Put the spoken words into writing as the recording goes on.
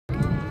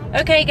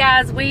Okay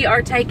guys, we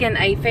are taking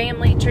a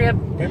family trip.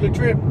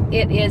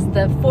 It is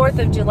the 4th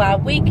of July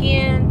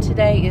weekend.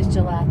 Today is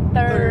July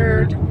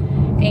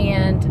 3rd.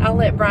 And I'll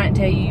let Bryant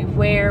tell you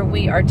where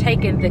we are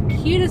taking the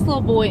cutest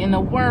little boy in the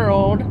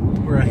world.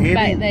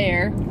 Back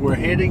there. We're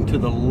heading to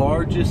the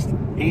largest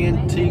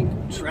antique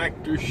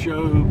tractor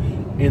show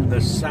in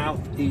the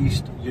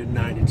southeast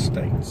United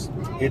States.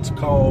 It's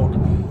called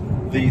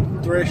the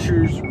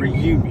Threshers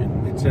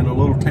Reunion. It's in a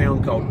little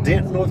town called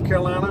Denton, North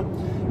Carolina.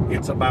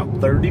 It's about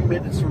 30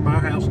 minutes from our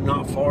house,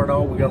 not far at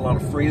all. We got a lot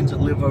of friends that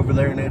live over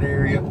there in that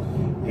area.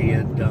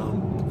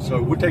 And so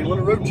we're taking a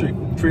little road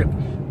trip.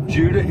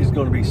 Judah is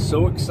going to be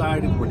so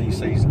excited when he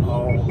sees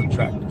all the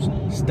tractors.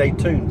 Stay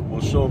tuned.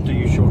 We'll show them to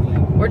you shortly.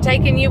 We're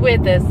taking you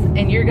with us,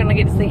 and you're going to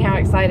get to see how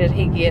excited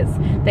he gets.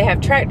 They have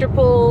tractor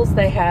pulls.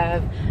 They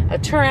have a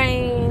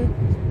train.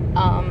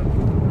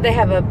 They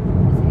have a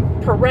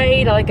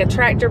parade, like a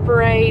tractor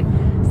parade.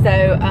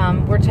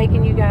 So we're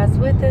taking you guys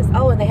with us.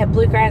 Oh, and they have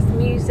bluegrass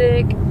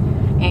music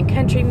and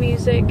country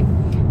music.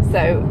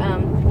 So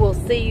we'll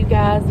see you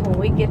guys when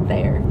we get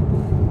there.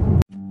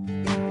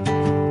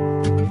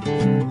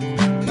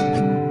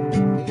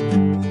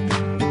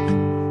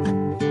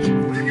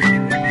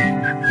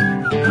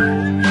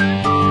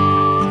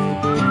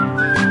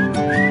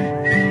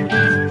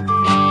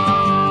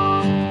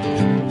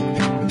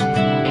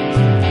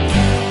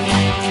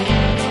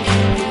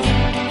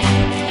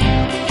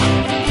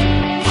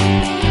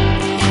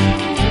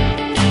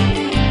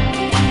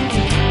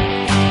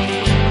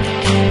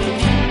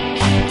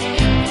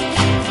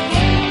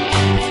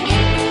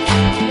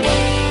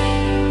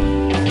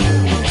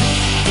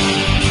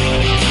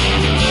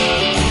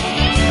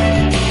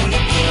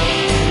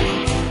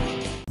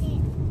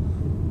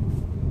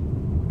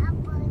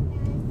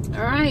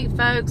 Alright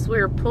folks,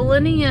 we're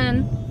pulling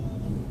in.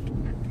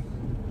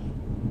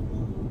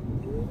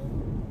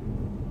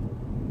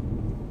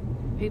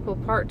 People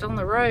parked on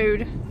the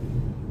road.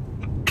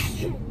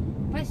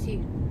 Bless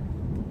you.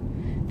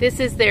 This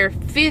is their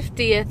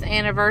 50th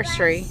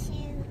anniversary.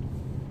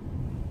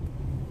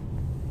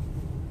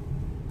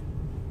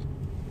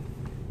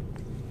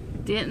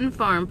 Denton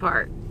Farm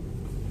Park.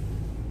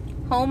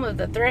 Home of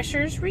the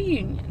Threshers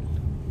Reunion.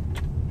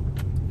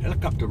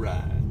 Helicopter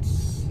rides.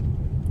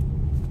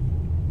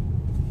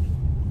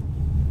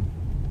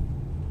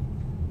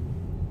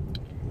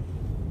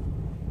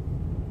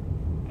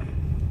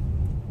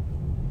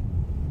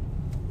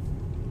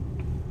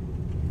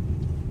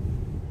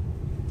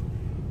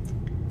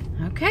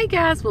 Okay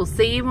guys, we'll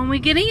see you when we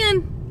get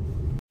in.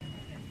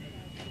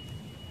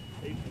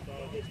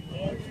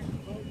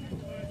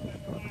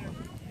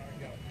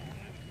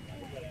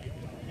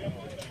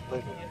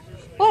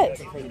 What?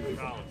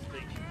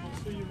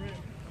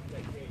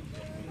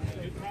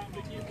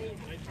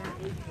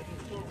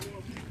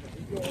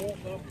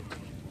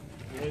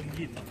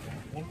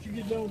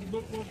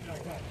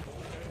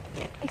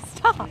 Hey,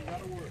 stop.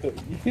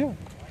 Yeah.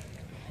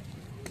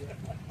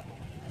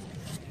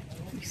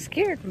 You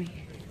scared me.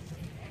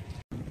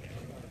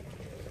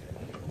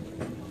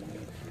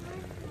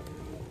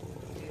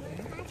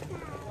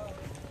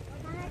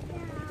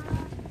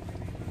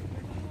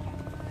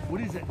 What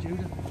is that,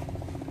 Judah?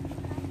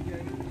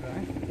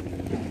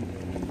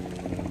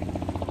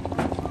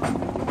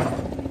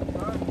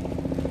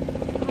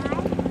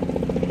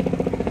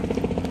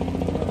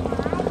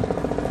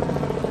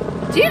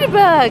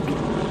 Jitterbug!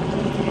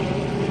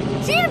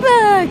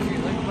 Jitterbug!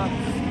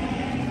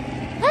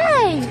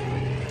 Hey!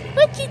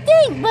 What you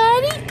think,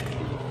 buddy?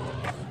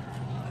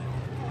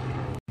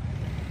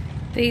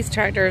 These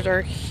tractors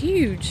are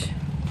huge.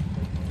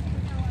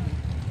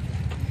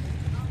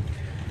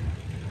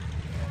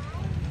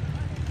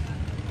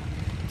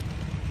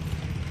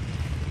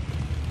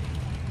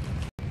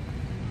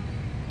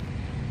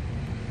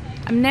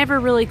 I'm never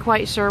really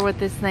quite sure what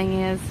this thing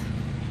is.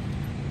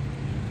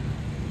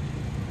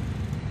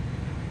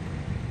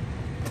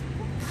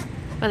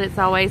 But it's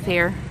always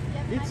here.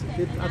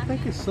 I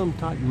think it's some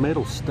type of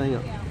metal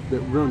stamp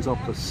that runs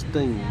off the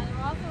steam. Yeah,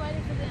 we're also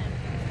waiting for them.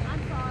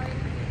 I'm sorry.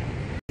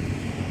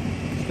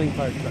 Steam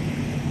powered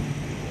tractor.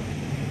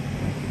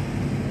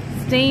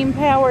 Steam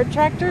powered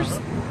tractors?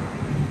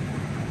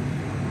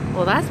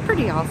 Well, that's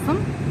pretty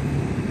awesome.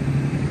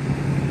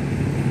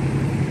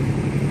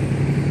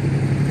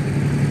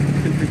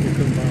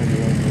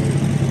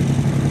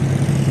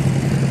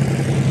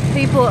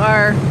 People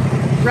are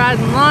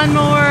riding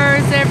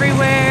lawnmowers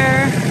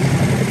everywhere.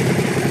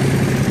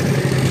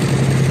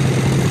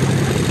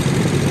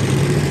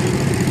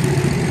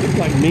 Looks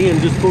like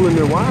men just pulling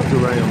their wives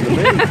around.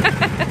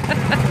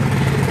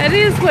 That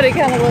is what it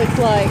kind of looks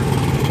like.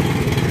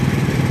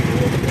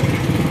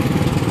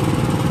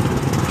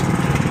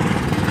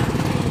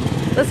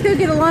 Let's go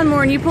get a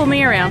lawnmower and you pull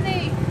me around.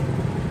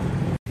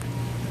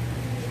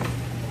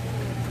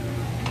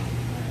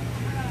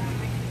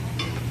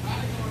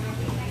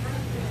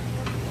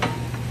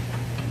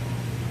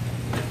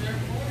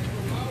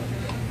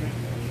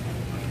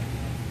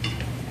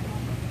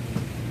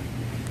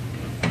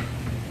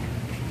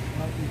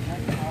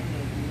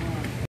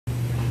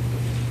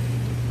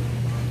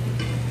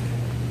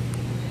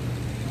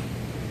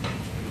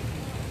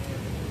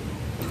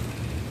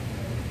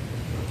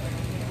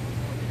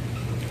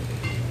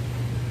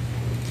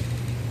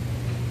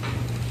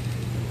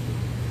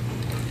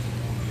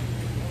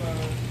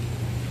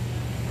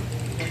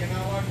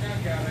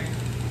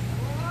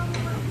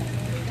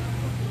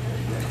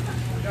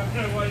 Don't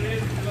know what it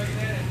is if you're looking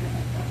at it.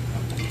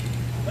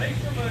 Thanks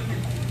for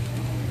looking.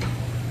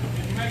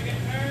 Did you make it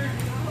there?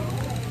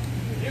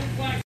 It was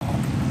like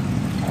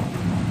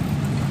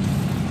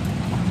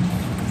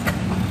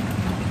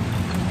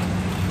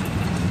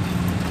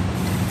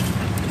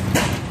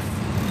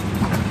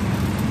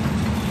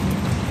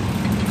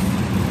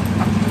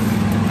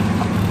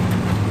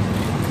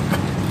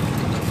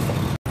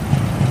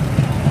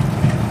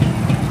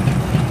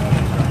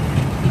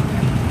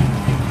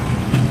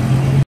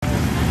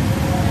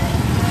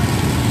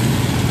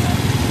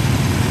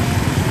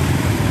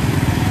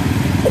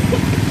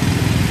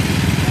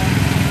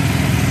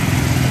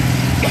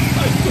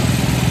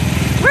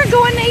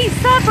going to eat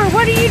supper.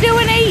 What are you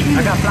doing eating?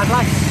 I got flat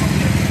rice.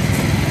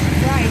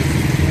 Rice.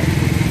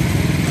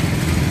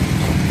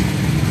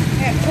 I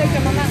have to take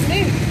them on that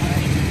new.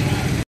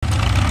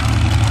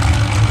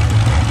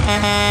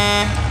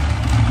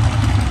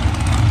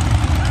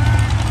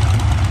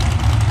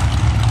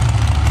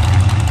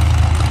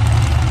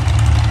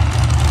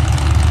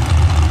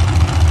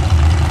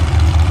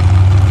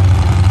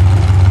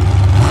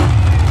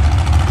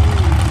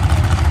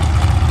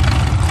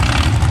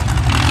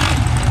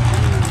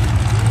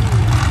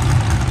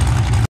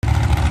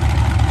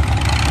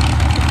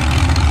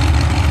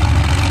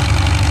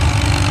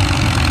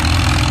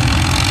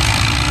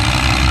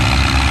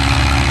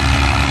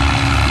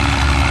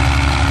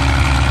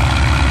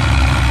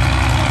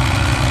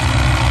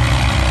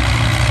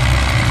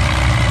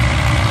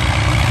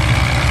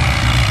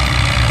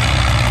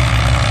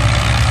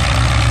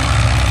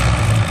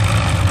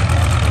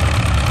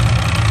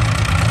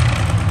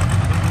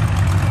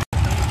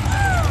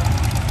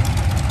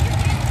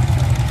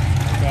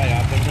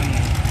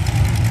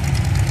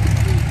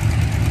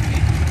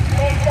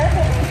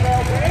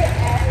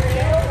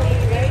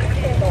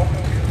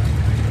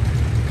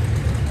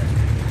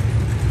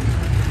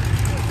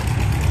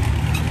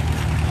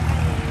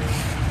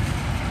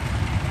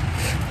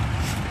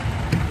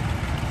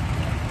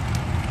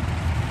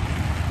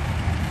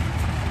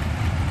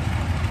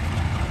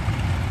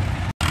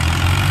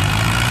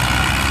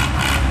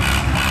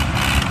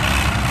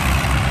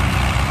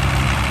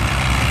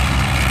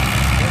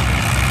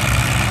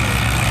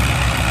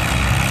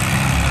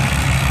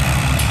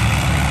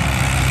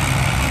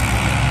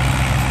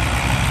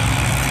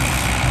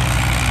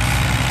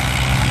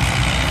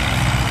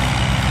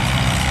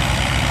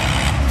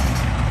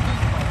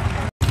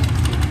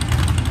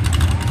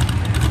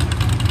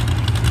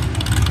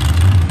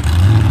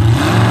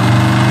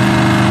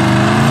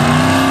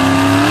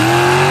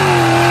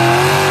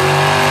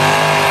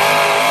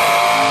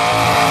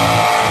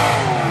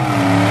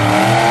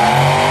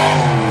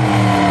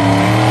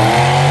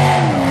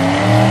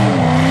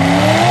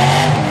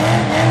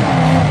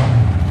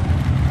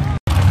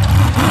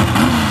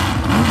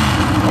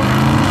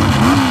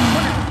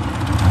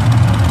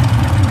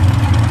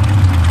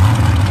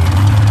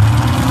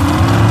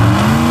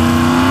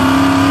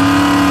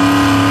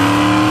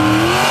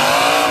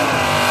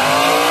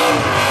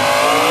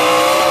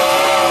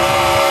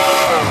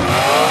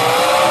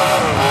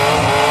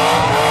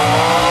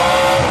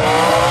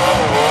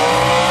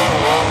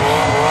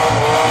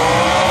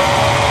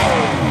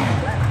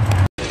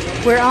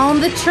 We're on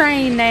the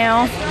train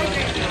now.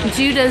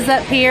 Judah's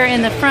up here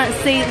in the front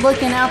seat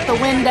looking out the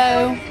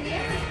window.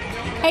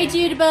 Hey,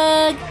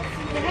 Judabug.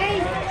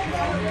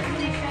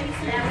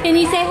 Can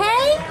you say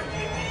hey?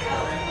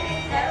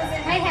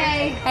 Hey,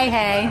 hey. Hey,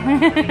 hey.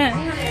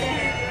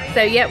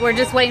 So, yep, we're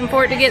just waiting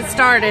for it to get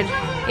started.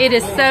 It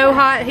is so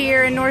hot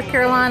here in North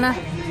Carolina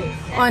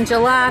on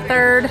July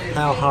 3rd.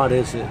 How hot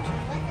is it?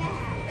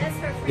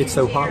 It's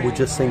so hot we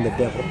just seen the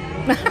devil.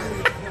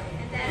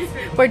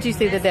 Where'd you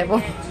see the devil?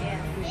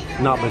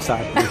 Not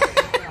beside me.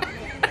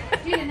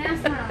 Judah, now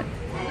smile.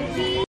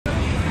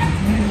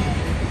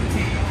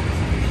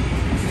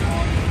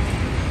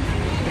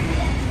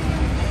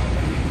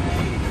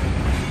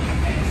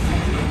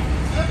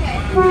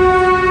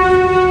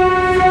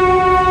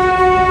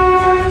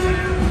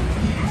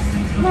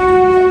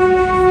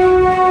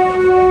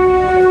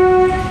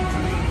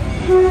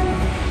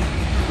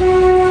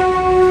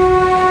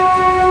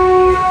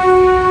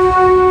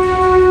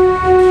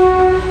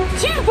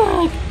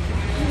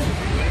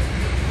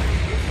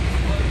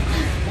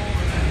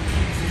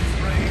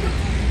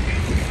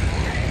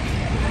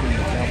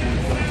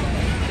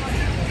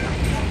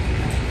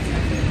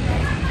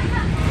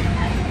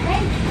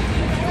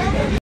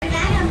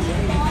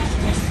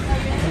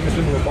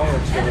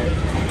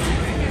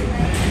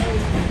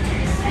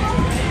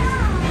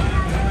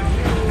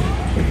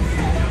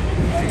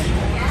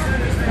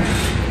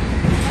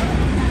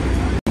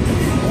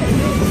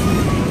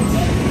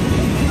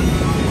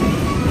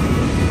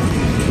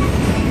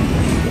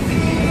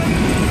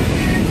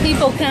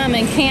 People come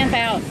and camp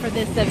out for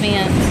this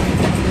event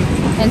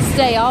and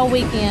stay all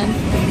weekend.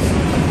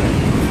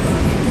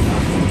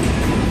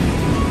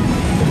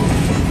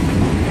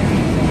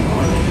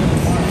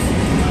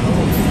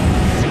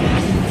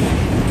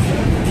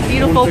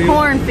 Beautiful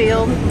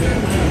cornfield.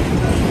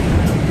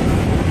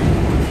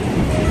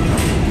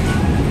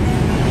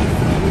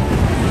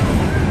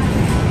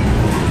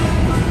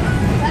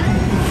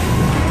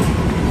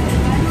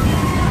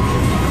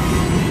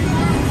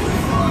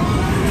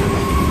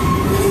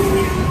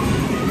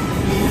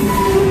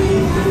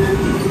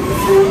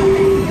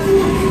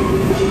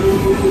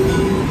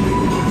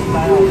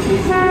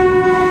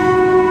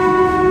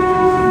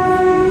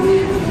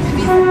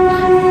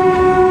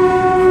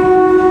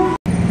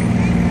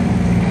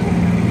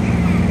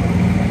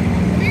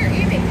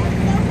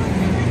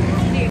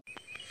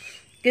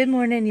 Good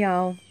morning,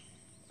 y'all.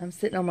 I'm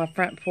sitting on my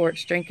front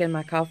porch drinking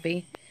my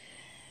coffee.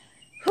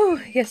 Whew,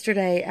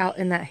 yesterday out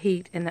in that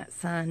heat and that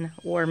sun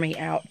wore me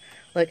out.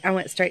 Look, I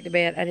went straight to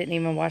bed. I didn't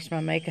even wash my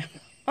makeup.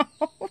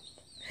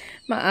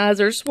 My eyes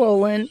are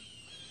swollen.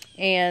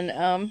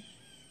 And,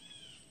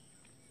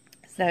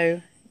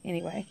 so,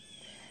 anyway.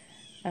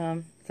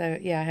 So,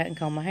 yeah, I hadn't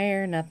combed my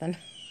hair, nothing.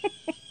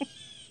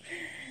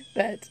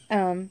 But,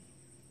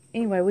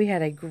 anyway, we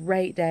had a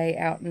great day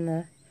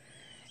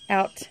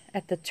out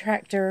at the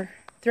tractor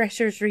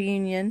threshers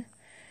reunion.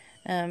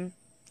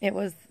 It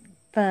was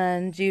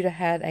fun. Judah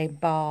had a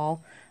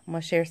ball. I'm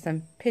going to share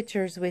some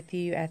pictures with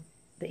you at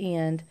the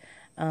end.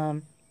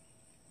 I'll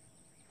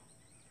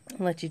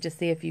let you just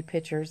see a few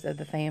pictures of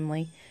the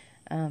family.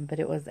 But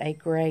it was a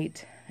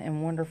great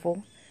and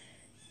wonderful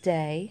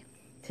day.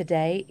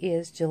 Today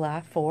is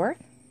July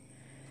 4th,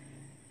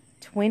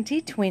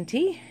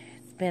 2020.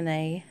 It's been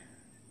a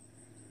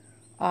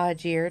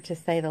odd year, to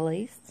say the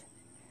least.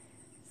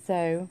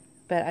 So,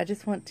 but I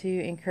just want to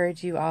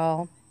encourage you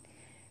all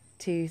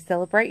to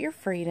celebrate your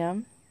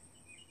freedom.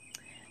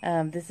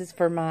 This is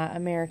for my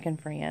American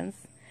friends.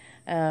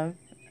 Of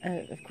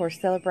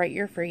course, celebrate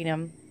your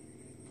freedom.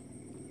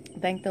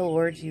 Thank the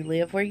Lord you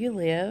live where you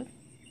live.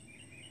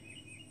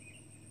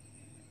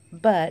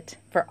 But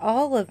for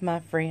all of my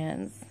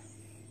friends,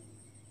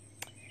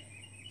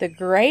 the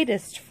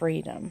greatest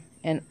freedom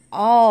in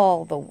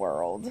all the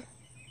world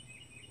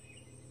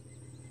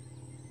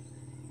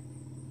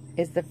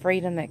is the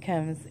freedom that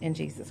comes in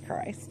Jesus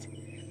Christ.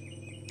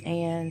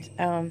 And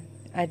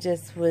I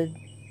just would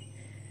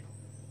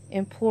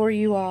implore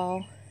you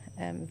all,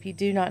 if you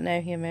do not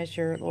know Him as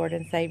your Lord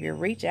and Savior,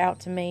 reach out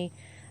to me.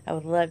 I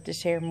would love to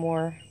share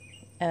more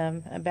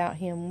about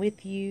Him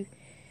with you.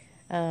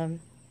 That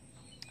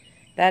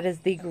is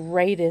the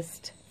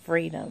greatest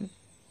freedom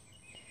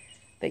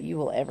that you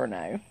will ever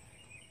know.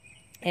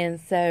 And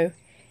so,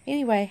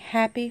 anyway,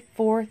 happy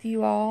 4th,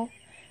 you all.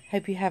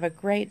 Hope you have a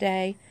great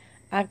day.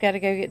 I've got to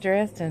go get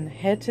dressed and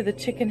head to the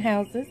chicken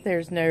houses.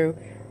 There's no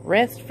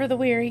rest for the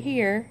weary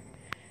here.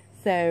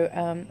 So,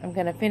 I'm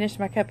going to finish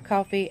my cup of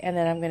coffee, and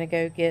then I'm going to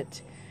go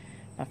get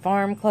my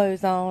farm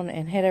clothes on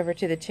and head over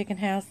to the chicken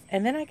house.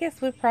 And then I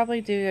guess we'll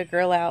probably do a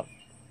grill out.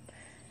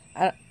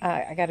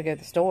 I got to go to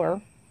the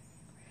store.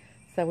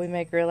 So we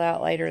may grill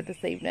out later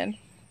this evening.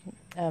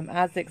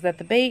 Isaac's at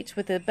the beach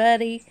with a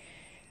buddy.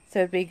 So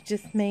it'd be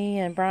just me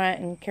and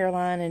Bryant and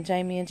Caroline and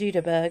Jamie and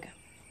Judah Bug.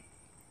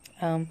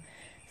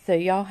 So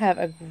y'all have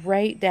a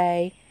great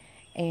day.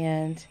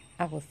 And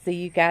I will see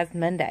you guys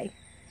Monday.